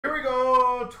Here we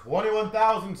go,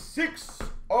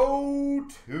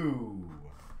 21,602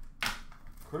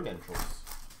 credentials.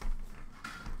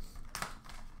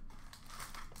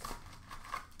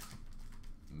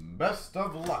 Best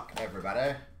of luck,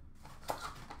 everybody.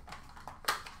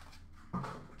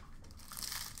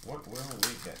 What will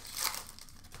we get?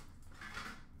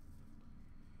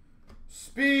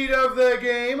 Speed of the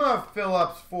game of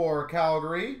Phillips for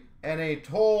Calgary, and a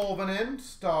Tolvanen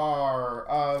Star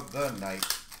of the Night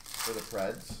for the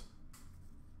Preds.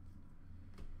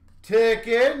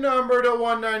 Ticket number to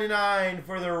 199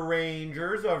 for the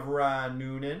Rangers of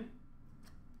Ranoonen.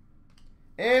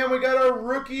 And we got a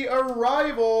rookie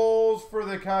arrivals for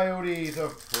the Coyotes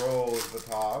of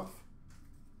Prosvetov.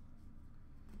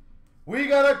 We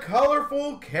got a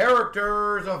colorful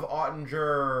characters of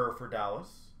Ottinger for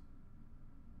Dallas.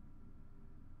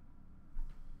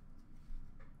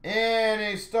 And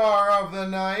a Star of the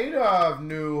Night of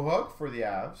Newhook for the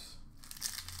Avs.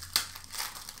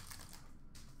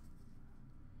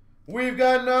 We've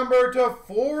got number to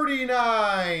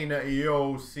 49,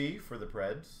 Yossi for the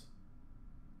Preds.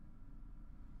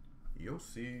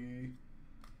 Yossi.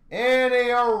 And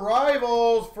a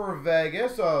arrivals for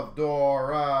Vegas of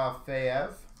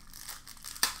Dorofeyev.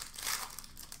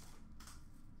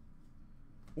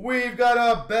 We've got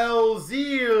a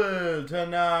Belzile to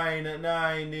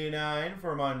 9.99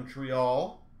 for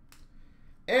Montreal.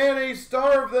 And a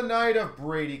Star of the Night of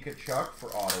Brady Tkachuk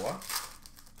for Ottawa.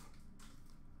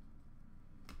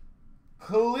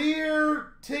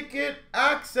 Clear ticket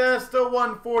access to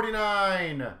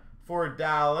 149 for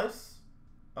Dallas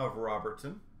of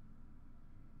Robertson.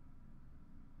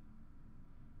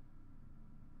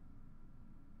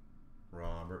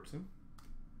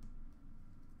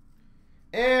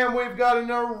 And we've got an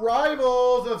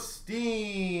arrivals of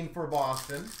Steen for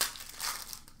Boston.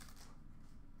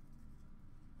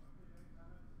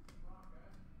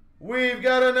 We've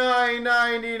got a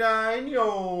 9.99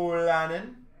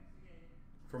 Yolanen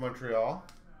for Montreal.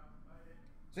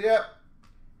 So, yeah.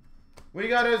 We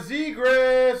got a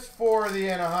Zegras for the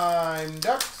Anaheim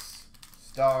Ducks.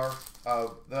 Star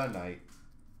of the Night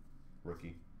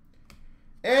rookie.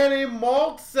 And a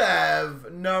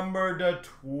Maltsev number to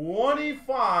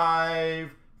 25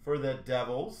 for the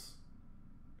Devils.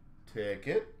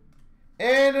 Ticket.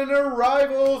 And an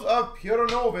arrivals of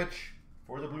Puranovich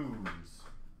for the Blues.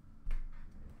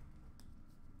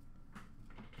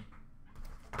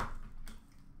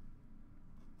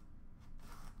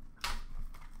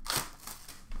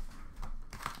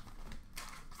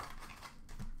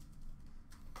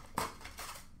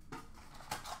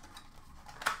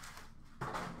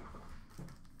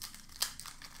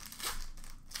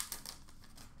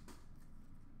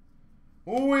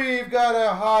 We've got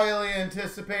a highly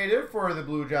anticipated for the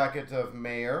Blue Jackets of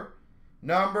Mayer.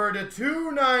 Number to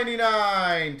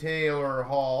 299, Taylor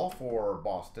Hall for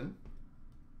Boston.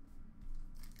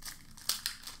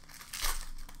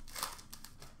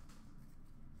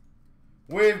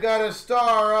 We've got a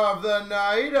Star of the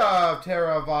Night of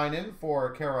Teravainen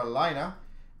for Carolina.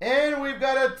 And we've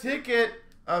got a ticket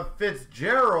of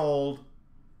Fitzgerald,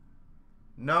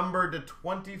 number to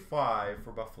 25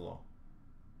 for Buffalo.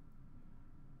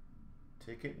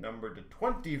 Ticket number to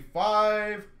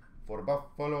 25 for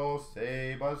Buffalo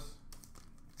Sabres.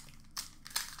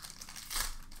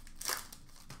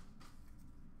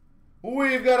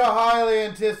 We've got a highly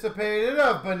anticipated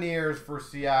of Beniers for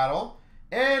Seattle.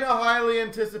 And a highly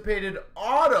anticipated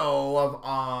auto of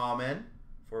Amen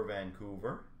for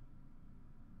Vancouver.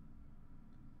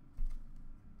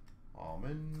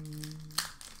 Amen.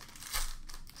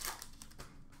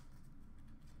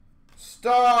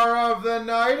 Star of the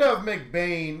Night of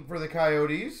McBain for the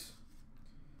Coyotes.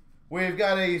 We've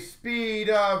got a speed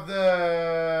of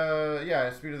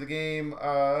the speed of the game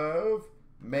of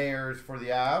Mayers for the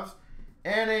Avs.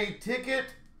 And a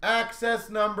ticket access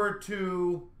number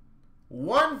to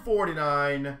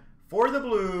 149 for the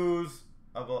Blues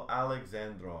of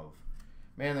Alexandrov.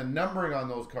 Man, the numbering on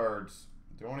those cards,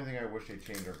 the only thing I wish they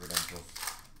changed are credentials.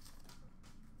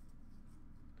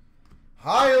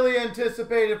 Highly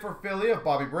anticipated for Philly of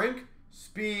Bobby Brink.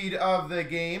 Speed of the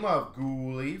game of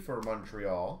Gooley for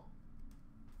Montreal.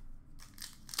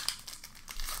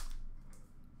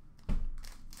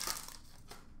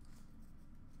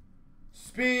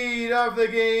 Speed of the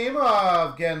game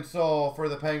of Gensel for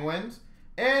the Penguins.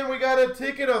 And we got a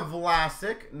ticket of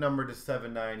Vlasic, number to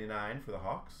 7.99 for the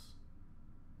Hawks.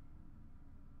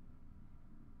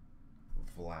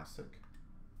 Vlasic.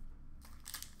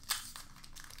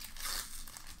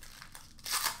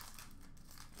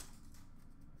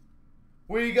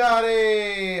 We got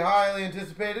a highly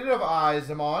anticipated of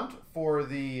Izamont for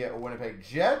the Winnipeg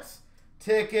Jets.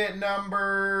 Ticket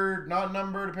numbered, not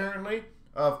numbered apparently,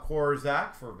 of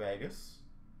Korzak for Vegas.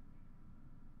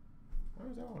 Why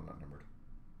is that one not numbered?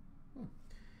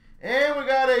 And we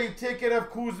got a ticket of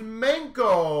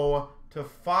Kuzmenko to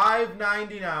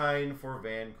 $5.99 for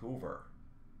Vancouver.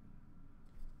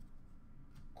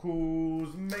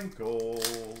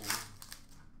 Kuzmenko.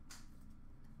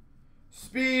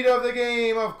 Speed of the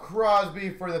game of Crosby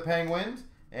for the Penguins.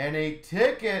 And a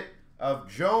ticket of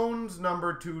Jones,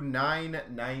 number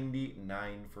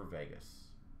 2/999 for Vegas.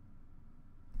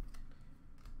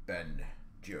 Ben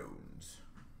Jones.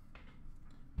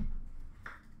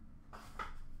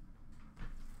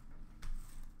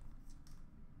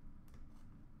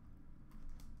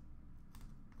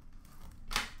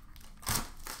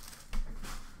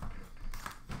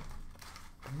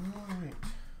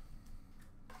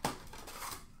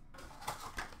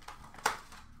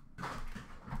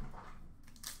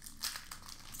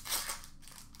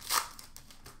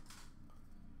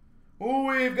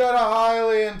 We've got a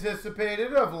highly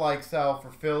anticipated of Likesell for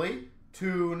Philly.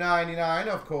 $2.99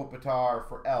 of Kopitar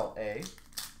for LA.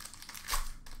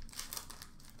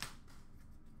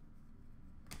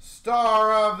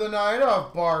 Star of the Night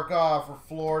of Barkov for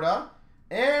Florida.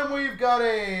 And we've got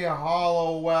a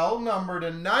Hollowell number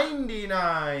to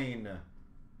 99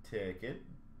 ticket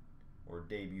or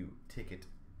debut ticket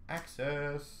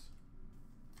access.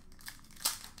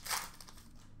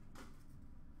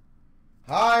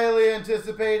 Highly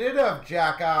anticipated of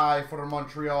Jack-Eye for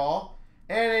Montreal.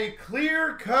 And a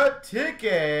clear-cut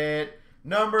ticket,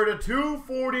 number to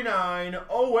 249,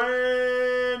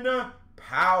 Owen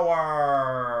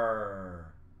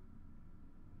Power.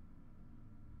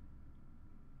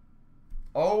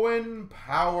 Owen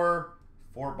Power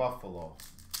for Buffalo.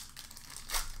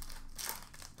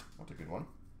 That's a good one.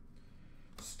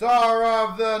 Star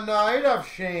of the Night of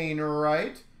Shane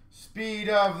Wright. Speed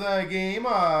of the game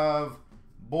of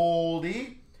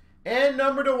Boldy. And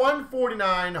number to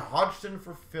 149, Hodgson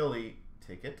for Philly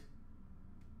ticket.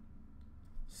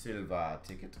 Silva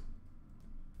ticket.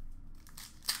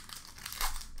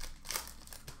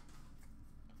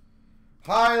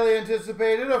 Highly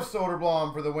anticipated of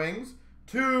Soderblom for the Wings.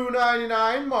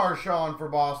 $2.99, Marchand for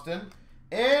Boston.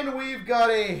 And we've got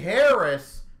a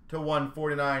Harris to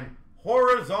 149,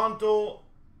 horizontal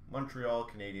Montreal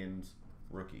Canadiens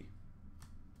rookie.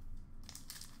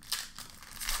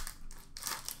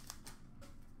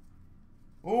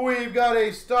 We've got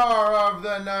a Star of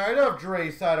the Night of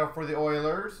Draisaitl for the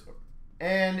Oilers.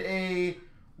 And a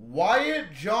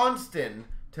Wyatt Johnston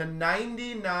to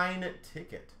 99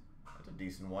 ticket. That's a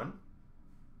decent one.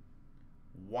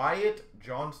 Wyatt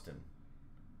Johnston.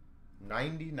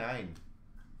 99.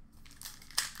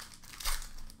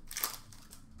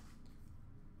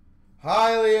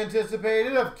 Highly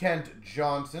anticipated of Kent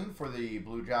Johnson for the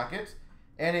Blue Jackets.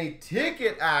 And a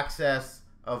ticket access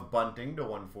of Bunting to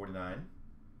 149.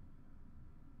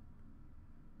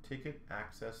 Ticket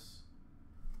access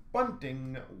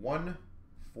Bunting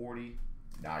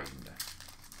 149.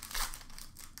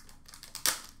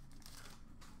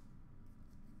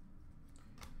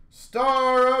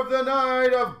 Star of the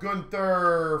Night of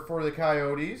Gunther for the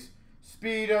Coyotes.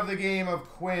 Speed of the game of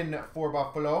Quinn for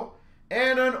Buffalo.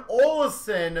 And an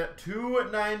Olsen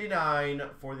 $2.99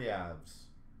 for the Avs.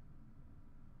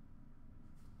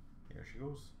 Here she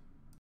goes.